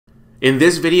In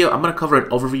this video, I'm going to cover an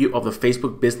overview of the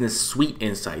Facebook Business Suite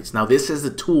Insights. Now, this is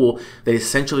the tool that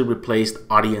essentially replaced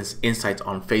Audience Insights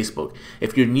on Facebook.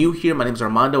 If you're new here, my name is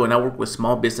Armando, and I work with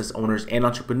small business owners and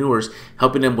entrepreneurs,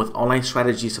 helping them with online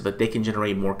strategies so that they can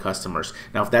generate more customers.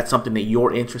 Now, if that's something that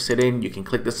you're interested in, you can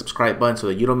click the subscribe button so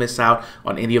that you don't miss out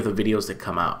on any of the videos that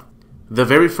come out. The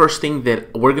very first thing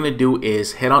that we're going to do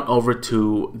is head on over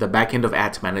to the back end of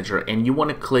Ads Manager, and you want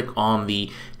to click on the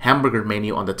hamburger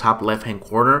menu on the top left hand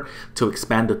corner to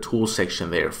expand the tools section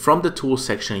there. From the tools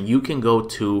section, you can go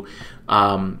to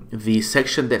the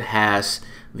section that has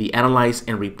the Analyze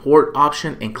and Report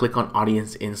option and click on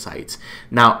Audience Insights.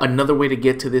 Now, another way to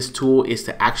get to this tool is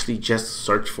to actually just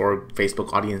search for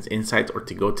Facebook Audience Insights, or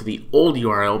to go to the old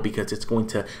URL, because it's going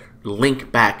to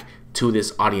link back to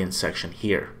this audience section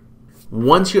here.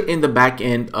 Once you're in the back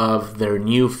end of their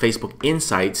new Facebook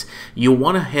Insights, you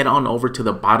want to head on over to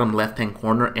the bottom left-hand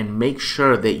corner and make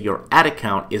sure that your ad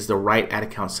account is the right ad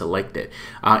account selected.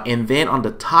 And then on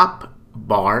the top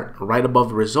bar right above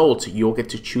the results, you'll get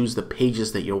to choose the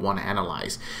pages that you'll want to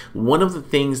analyze. One of the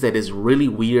things that is really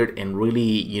weird and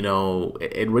really,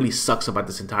 it really sucks about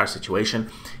this entire situation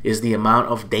is the amount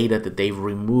of data that they've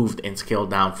removed and scaled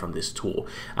down from this tool.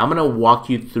 I'm going to walk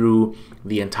you through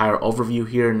the entire overview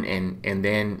here, and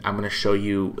then I'm going to show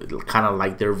you kind of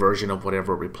like their version of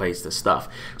whatever replaced the stuff.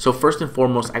 So first and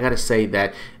foremost, I got to say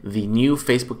that the new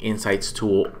Facebook Insights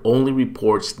tool only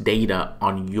reports data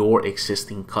on your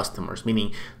existing customers,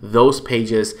 meaning those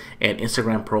pages and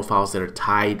Instagram profiles that are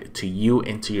tied to you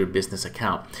and to your business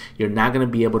account. You're not going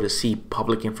to be able to see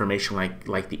public information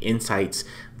like the insights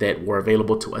that were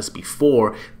available to us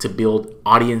before, to build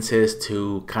audiences,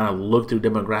 to kind of look through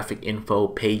demographic info,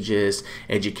 pages,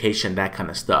 education, that kind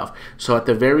of stuff. So at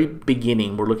the very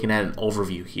beginning, we're looking at an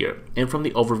overview here. And from the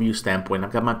overview standpoint,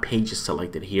 I've got my pages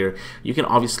selected here. You can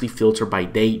obviously filter by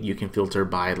date. You can filter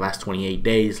by last 28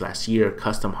 days, last year,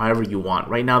 custom, however you want.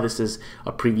 Right now, this is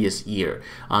a previous year.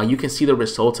 You can see the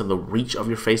results and the reach of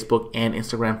your Facebook and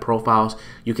Instagram profiles.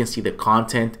 You can see the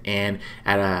content and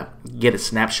get a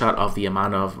snapshot of the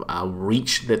amount of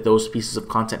reach that those pieces of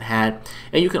content had.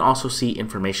 And you can also see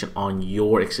information on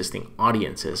your existing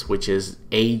audiences, which is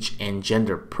age and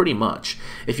gender pretty much.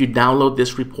 If you download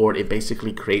this report, it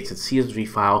basically creates a CSV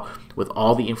file with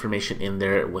all the information in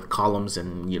there with columns,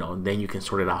 and then you can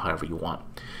sort it out however you want.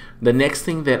 The next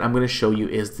thing that I'm going to show you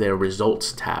is the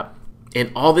results tab.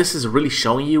 And all this is really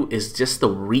showing you is just the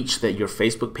reach that your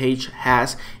Facebook page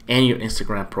has and your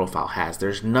Instagram profile has.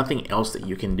 There's nothing else that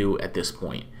you can do at this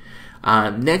point.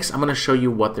 Next, I'm going to show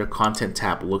you what their content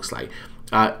tab looks like.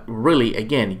 Really,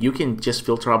 again, you can just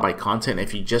filter out by content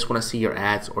if you just want to see your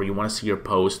ads, or you want to see your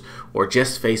post, or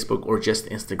just Facebook, or just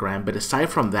Instagram. But aside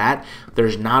from that,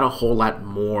 there's not a whole lot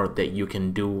more that you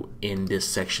can do in this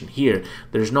section here.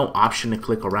 There's no option to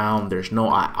click around. There's no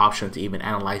option to even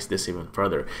analyze this even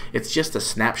further. It's just a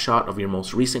snapshot of your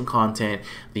most recent content,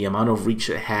 the amount of reach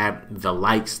it had, the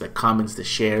likes, the comments, the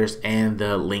shares, and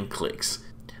the link clicks.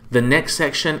 The next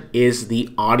section is the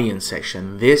audience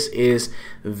section. This is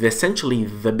essentially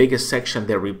the biggest section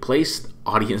that replaced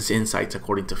Audience Insights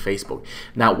according to Facebook.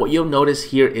 Now, what you'll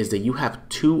notice here is that you have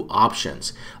two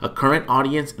options: a current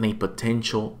audience and a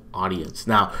potential audience.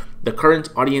 Now, the current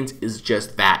audience is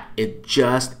just that. It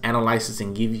just analyzes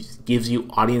and gives you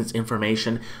audience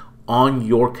information on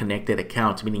your connected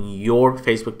accounts, meaning your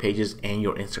Facebook pages and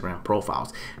your Instagram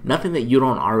profiles. Nothing that you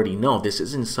don't already know. This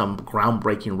isn't some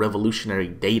groundbreaking revolutionary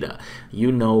data.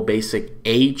 You know basic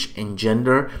age and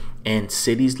gender and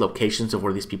cities, locations of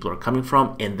where these people are coming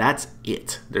from, and that's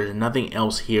it. There's nothing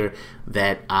else here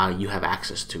that you have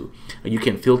access to. You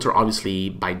can filter obviously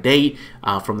by date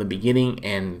from the beginning,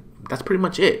 and that's pretty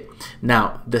much it.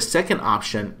 Now, the second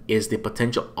option is the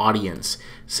potential audience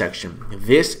section.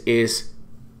 This is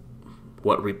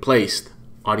what replaced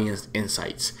Audience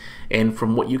Insights. And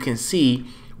from what you can see,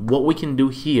 what we can do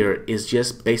here is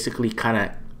just basically kind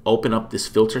of open up this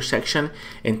filter section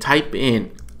and type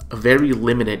in very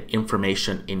limited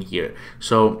information in here.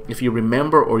 So if you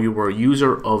remember, or you were a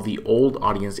user of the old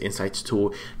Audience Insights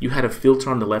tool, you had a filter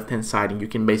on the left hand side, and you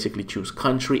can basically choose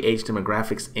country, age,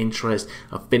 demographics, interest,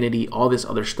 affinity, all this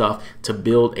other stuff to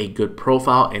build a good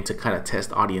profile and to kind of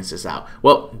test audiences out.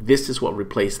 Well, this is what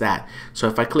replaced that. So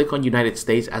if I click on United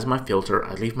States as my filter,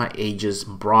 I leave my ages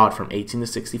broad from 18 to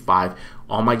 65,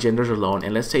 all my genders alone,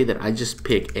 and let's say that I just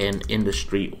pick an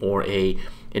industry or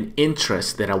an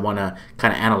interest that I want to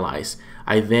kind of analyze.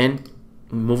 I then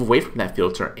move away from that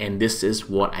filter, and this is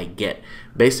what I get.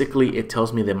 Basically, it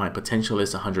tells me that my potential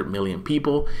is 100 million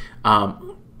people,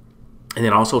 and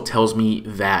it also tells me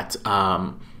that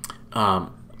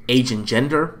age and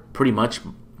gender, pretty much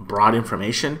broad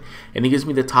information, and it gives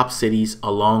me the top cities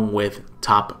along with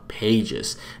top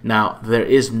pages. Now, there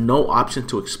is no option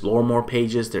to explore more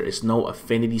pages. There is no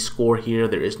affinity score here.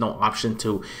 There is no option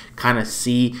to kind of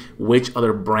see which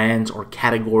other brands or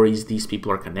categories these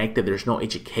people are connected. There's no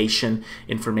education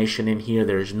information in here.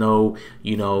 There's no,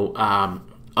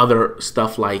 other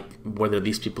stuff like whether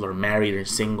these people are married or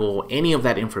single, any of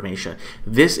that information.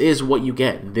 This is what you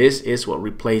get. This is what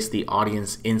replaced the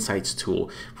Audience Insights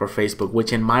tool for Facebook,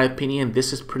 which in my opinion,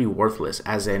 this is pretty worthless.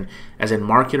 As a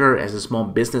marketer, as a small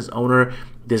business owner,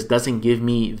 this doesn't give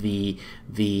me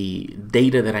the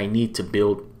data that I need to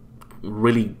build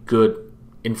really good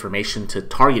information to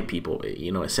target people,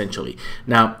 essentially.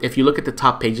 Now, if you look at the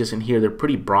top pages in here, they're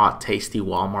pretty broad: Tasty,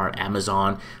 Walmart,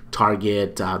 Amazon,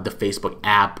 Target, the Facebook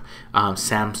app,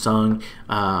 Samsung,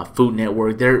 Food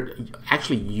Network. They're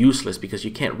actually useless because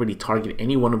you can't really target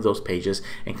any one of those pages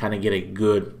and kind of get a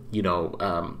good,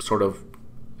 sort of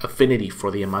affinity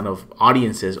for the amount of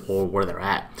audiences or where they're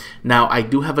at. Now, I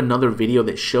do have another video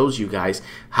that shows you guys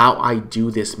how I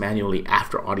do this manually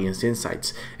after Audience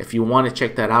Insights. If you want to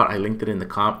check that out, I linked it in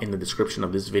the description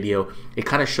of this video. It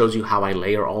kind of shows you how I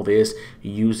layer all this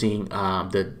using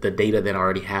the data that I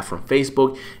already have from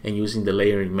Facebook and using the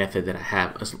layering method that I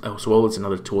have, as well as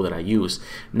another tool that I use.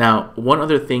 Now, one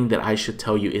other thing that I should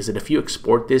tell you is that if you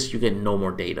export this, you get no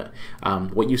more data.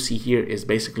 What you see here is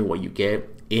basically what you get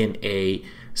in a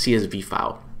CSV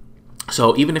file.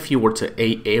 So even if you were to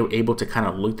able to kind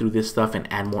of look through this stuff and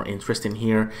add more interest in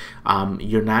here,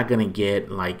 you're not gonna get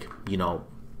like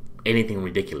anything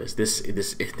ridiculous. This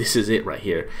is it right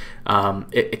here.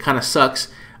 It kind of sucks,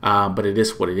 but it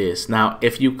is what it is. Now,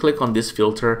 if you click on this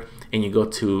filter and you go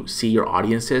to see your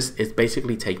audiences, it's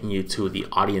basically taking you to the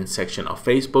audience section of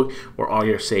Facebook where all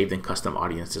your saved and custom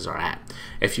audiences are at.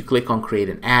 If you click on create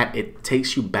an ad, it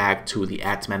takes you back to the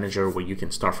ads manager where you can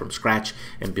start from scratch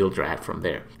and build your ad from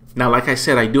there. Now, like I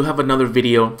said, I do have another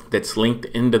video that's linked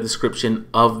in the description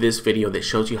of this video that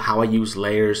shows you how I use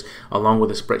layers, along with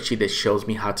a spreadsheet that shows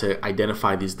me how to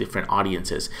identify these different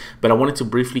audiences. But I wanted to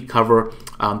briefly cover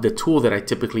the tool that I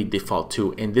typically default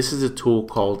to, and this is a tool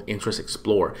called Interest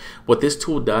Explorer. What this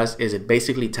tool does is it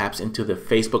basically taps into the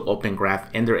Facebook Open Graph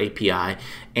and their API,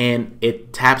 and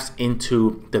it taps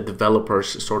into the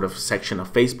developers sort of section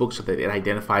of Facebook so that it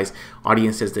identifies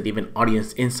audiences that even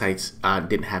Audience Insights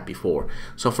didn't have before.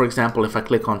 So for example, if I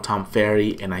click on Tom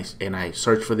Ferry and I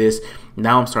search for this,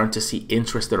 now I'm starting to see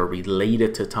interests that are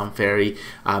related to Tom Ferry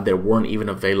that weren't even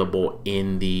available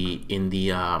in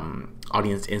the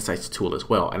Audience Insights tool as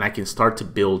well, and I can start to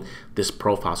build this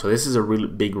profile. So this is a really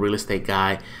big real estate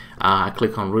guy. I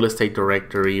click on Real Estate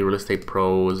Directory, Real Estate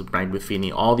Pros, Brian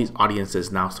Buffini. All these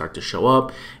audiences now start to show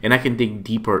up, and I can dig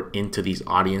deeper into these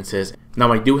audiences.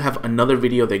 Now, I do have another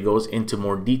video that goes into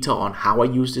more detail on how I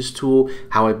use this tool,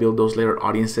 how I build those layered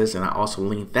audiences, and I also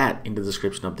link that in the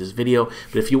description of this video.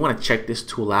 But if you want to check this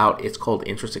tool out, it's called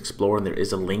Interest Explorer, and there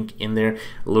is a link in there.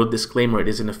 A little disclaimer, it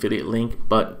is an affiliate link,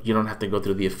 but you don't have to go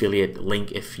through the affiliate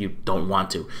link if you don't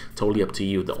want to. Totally up to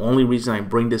you. The only reason I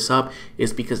bring this up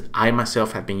is because I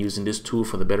myself have been using this tool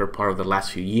for the better part of the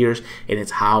last few years, and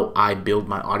it's how I build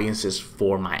my audiences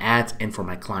for my ads and for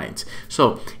my clients.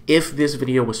 So if this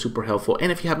video was super helpful,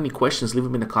 and if you have any questions, leave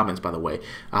them in the comments, by the way.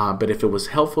 But if it was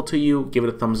helpful to you, give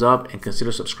it a thumbs up and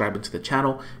consider subscribing to the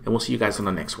channel, and we'll see you guys on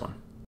the next one.